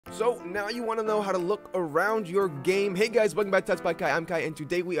So now you want to know how to look around your game. Hey guys, welcome back to TutsByKai. I'm Kai, and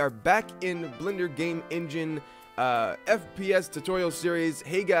today we are back in Blender Game Engine FPS tutorial series.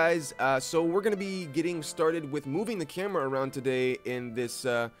 Hey guys, so we're gonna be getting started with moving the camera around today in this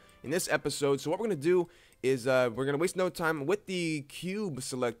episode. So what we're gonna do is we're gonna waste no time with the cube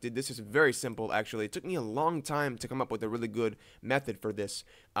selected. This is very simple, actually. It took me a long time to come up with a really good method for this,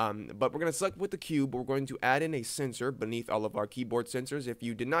 but we're gonna select with the cube. We're going to add in a sensor beneath all of our keyboard sensors. If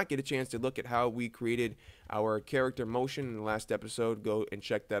you did not get a chance to look at how we created our character motion in the last episode, go and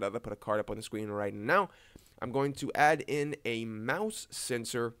check that out. I put a card up on the screen right now. I'm going to add in a mouse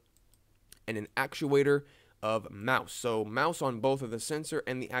sensor and an actuator of mouse. So mouse on both of the sensor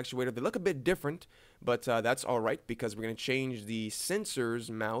and the actuator. They look a bit different, but that's alright, because we're going to change the sensor's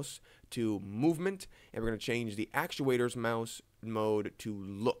mouse to movement, and we're going to change the actuator's mouse mode to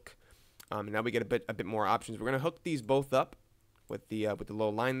look. Now we get a bit more options. We're going to hook these both up with the low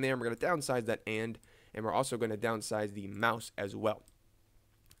line there. We're going to downsize that and we're also going to downsize the mouse as well.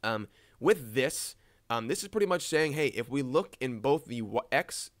 With this, this is pretty much saying, hey, if we look in both the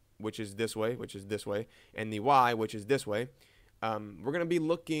X, which is this way, and the Y, which is this way, we're going to be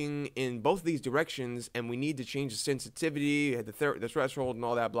looking in both these directions, and we need to change the sensitivity, the threshold, and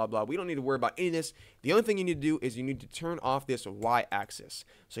all that, blah, blah. We don't need to worry about any of this. The only thing you need to do is you need to turn off this Y axis.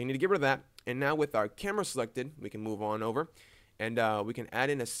 So you need to get rid of that, and now with our camera selected, we can move on over, and we can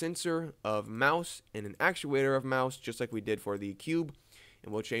add in a sensor of mouse and an actuator of mouse, just like we did for the cube.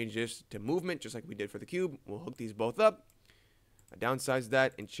 And we'll change this to movement, just like we did for the cube. We'll hook these both up, downsize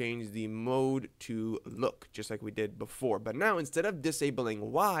that, and change the mode to look, just like we did before. But now, instead of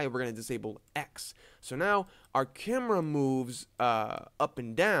disabling Y, we're going to disable X. So now our camera moves up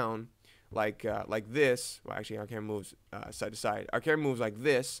and down like this. Well, actually, our camera moves side to side. Our camera moves like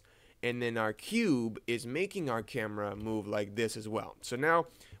this, and then our cube is making our camera move like this as well. So now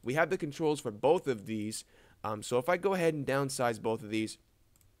we have the controls for both of these. So if I go ahead and downsize both of these,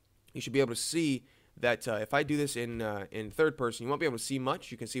 you should be able to see that if I do this in third person, you won't be able to see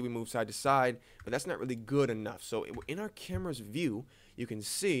much. You can see we move side to side, but that's not really good enough. So in our camera's view, you can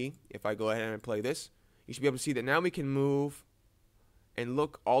see, if I go ahead and play this, you should be able to see that now we can move and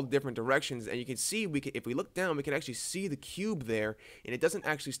look all different directions, and you can see if we look down, we can actually see the cube there, and it doesn't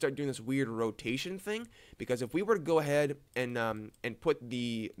actually start doing this weird rotation thing. Because if we were to go ahead and put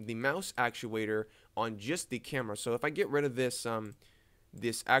the mouse actuator on just the camera, so if I get rid of this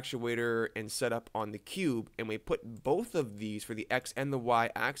this actuator and set up on the cube, and we put both of these for the X and the Y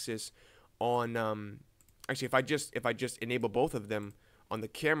axis on actually, if I just enable both of them on the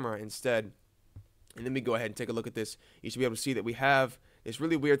camera instead, and then we go ahead and take a look at this, you should be able to see that we have this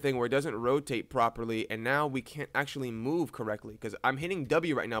really weird thing where it doesn't rotate properly, and now we can't actually move correctly, because I'm hitting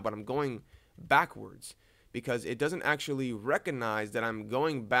W right now, but I'm going backwards, because it doesn't actually recognize that I'm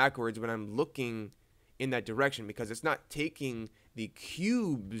going backwards when I'm looking in that direction, because it's not taking the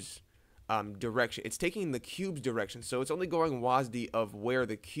cube's direction. It's taking the cube's direction, so it's only going WASD of where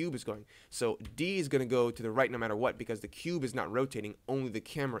the cube is going. So D is going to go to the right no matter what, because the cube is not rotating, only the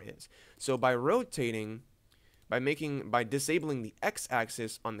camera is. So by rotating, by disabling the X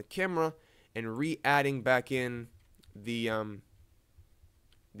axis on the camera and re-adding back in the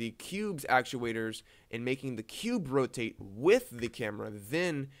cube's actuators and making the cube rotate with the camera,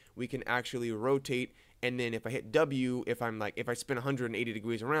 then we can actually rotate. And then if I hit W, if I spin 180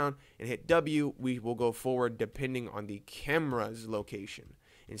 degrees around and hit W, we will go forward depending on the camera's location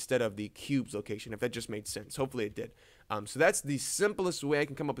instead of the cube's location, if that just made sense. Hopefully it did. So that's the simplest way I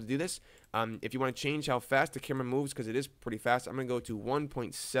can come up with to do this. If you want to change how fast the camera moves, because it is pretty fast, I'm going to go to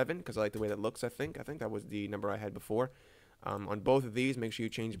 1.7 because I like the way that looks, I think that was the number I had before. On both of these, make sure you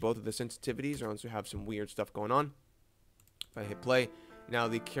change both of the sensitivities, or else you have some weird stuff going on. If I hit play, now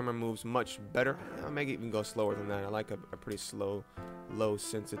the camera moves much better. I might even go slower than that. I like a pretty low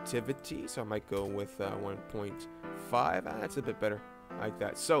sensitivity, so I might go with 1.5. That's a bit better. I like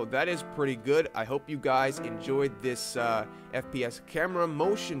that. So that is pretty good. I hope you guys enjoyed this FPS camera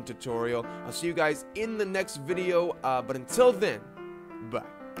motion tutorial. I'll see you guys in the next video, but until then,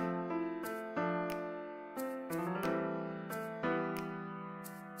 bye.